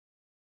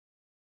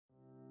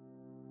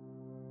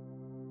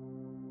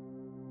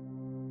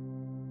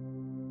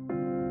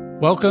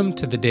Welcome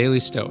to the Daily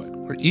Stoic,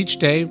 where each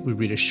day we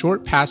read a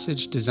short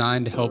passage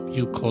designed to help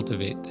you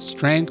cultivate the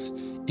strength,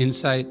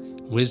 insight,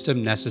 and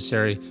wisdom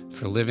necessary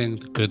for living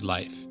the good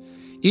life.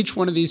 Each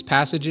one of these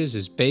passages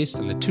is based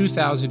on the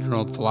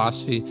 2,000-year-old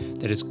philosophy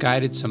that has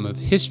guided some of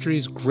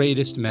history's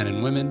greatest men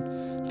and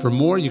women. For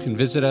more, you can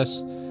visit us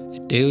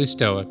at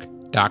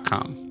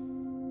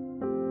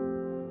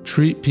dailystoic.com.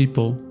 Treat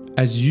people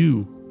as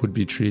you would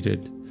be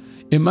treated.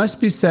 It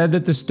must be said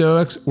that the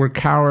Stoics were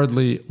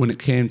cowardly when it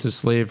came to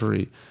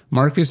slavery.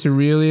 Marcus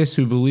Aurelius,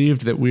 who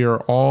believed that we are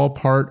all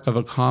part of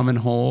a common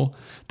whole,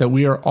 that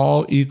we are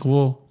all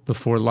equal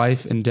before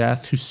life and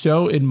death, who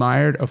so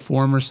admired a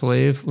former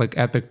slave like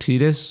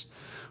Epictetus,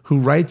 who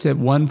writes at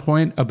one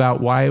point about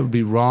why it would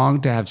be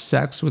wrong to have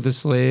sex with a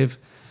slave,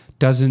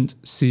 doesn't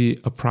see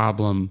a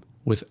problem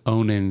with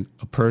owning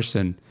a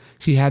person.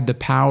 He had the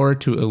power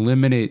to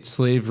eliminate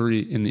slavery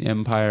in the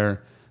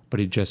empire, but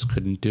he just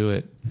couldn't do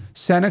it.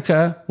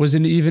 Seneca was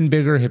an even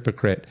bigger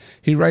hypocrite.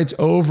 He writes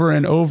over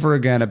and over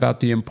again about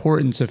the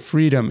importance of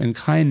freedom and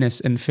kindness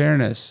and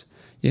fairness.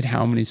 Yet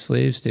how many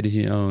slaves did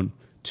he own?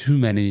 Too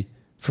many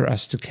for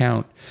us to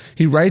count.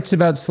 He writes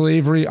about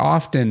slavery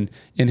often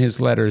in his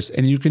letters,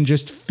 and you can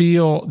just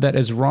feel that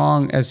as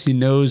wrong as he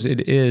knows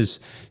it is,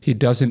 he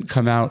doesn't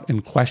come out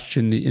and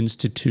question the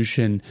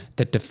institution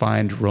that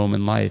defined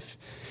Roman life.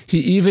 He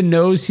even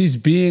knows he's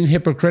being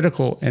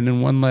hypocritical, and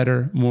in one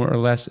letter, more or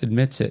less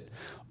admits it.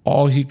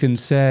 All he can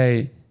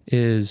say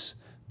is,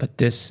 but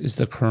this is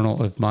the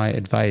kernel of my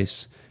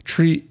advice.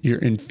 Treat your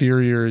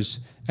inferiors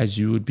as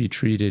you would be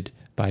treated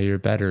by your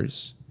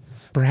betters.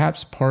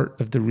 Perhaps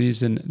part of the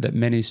reason that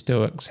many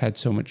Stoics had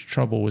so much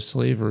trouble with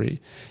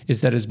slavery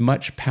is that as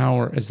much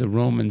power as the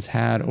Romans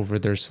had over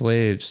their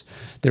slaves,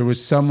 there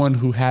was someone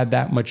who had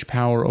that much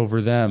power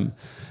over them.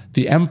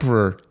 The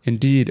emperor,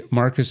 indeed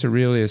Marcus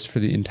Aurelius, for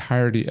the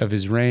entirety of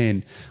his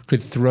reign,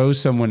 could throw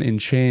someone in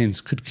chains,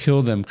 could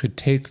kill them, could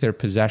take their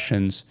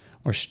possessions,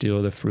 or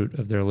steal the fruit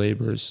of their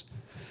labors.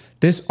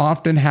 This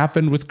often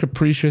happened with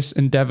capricious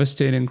and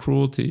devastating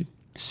cruelty.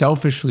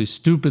 Selfishly,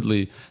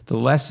 stupidly, the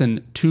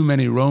lesson too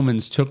many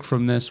Romans took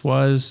from this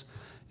was,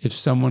 if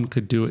someone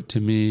could do it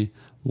to me,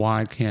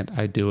 why can't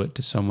I do it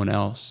to someone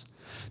else?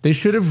 They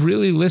should have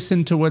really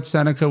listened to what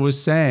Seneca was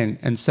saying,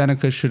 and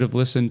Seneca should have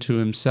listened to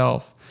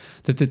himself.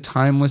 That the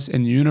timeless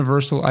and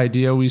universal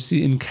idea we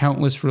see in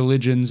countless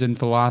religions and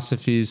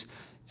philosophies,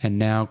 and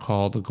now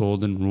called the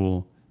Golden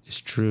Rule,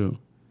 is true.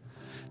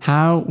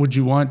 How would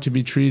you want to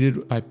be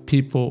treated by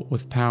people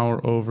with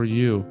power over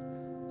you?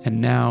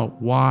 And now,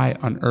 why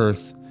on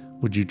earth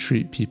would you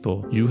treat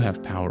people you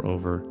have power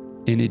over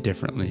any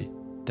differently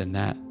than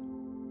that?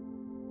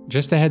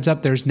 Just a heads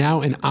up, there's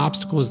now an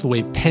Obstacle is the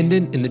Way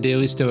pendant in the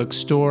Daily Stoic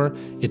store.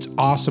 It's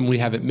awesome. We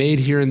have it made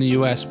here in the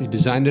US. We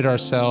designed it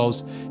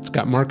ourselves. It's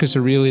got Marcus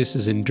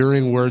Aurelius'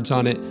 enduring words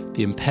on it.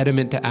 The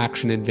impediment to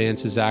action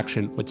advances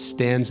action. What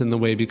stands in the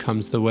way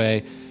becomes the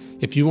way.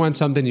 If you want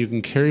something you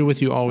can carry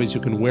with you always,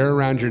 you can wear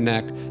around your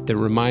neck that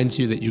reminds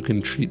you that you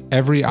can treat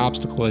every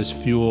obstacle as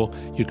fuel.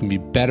 You can be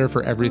better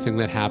for everything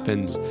that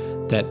happens,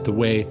 that the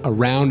way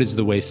around is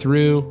the way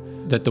through,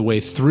 that the way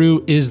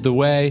through is the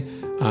way.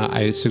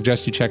 I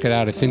suggest you check it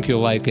out. I think you'll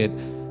like it.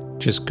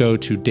 Just go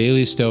to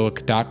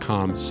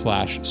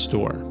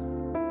dailystoic.com/store.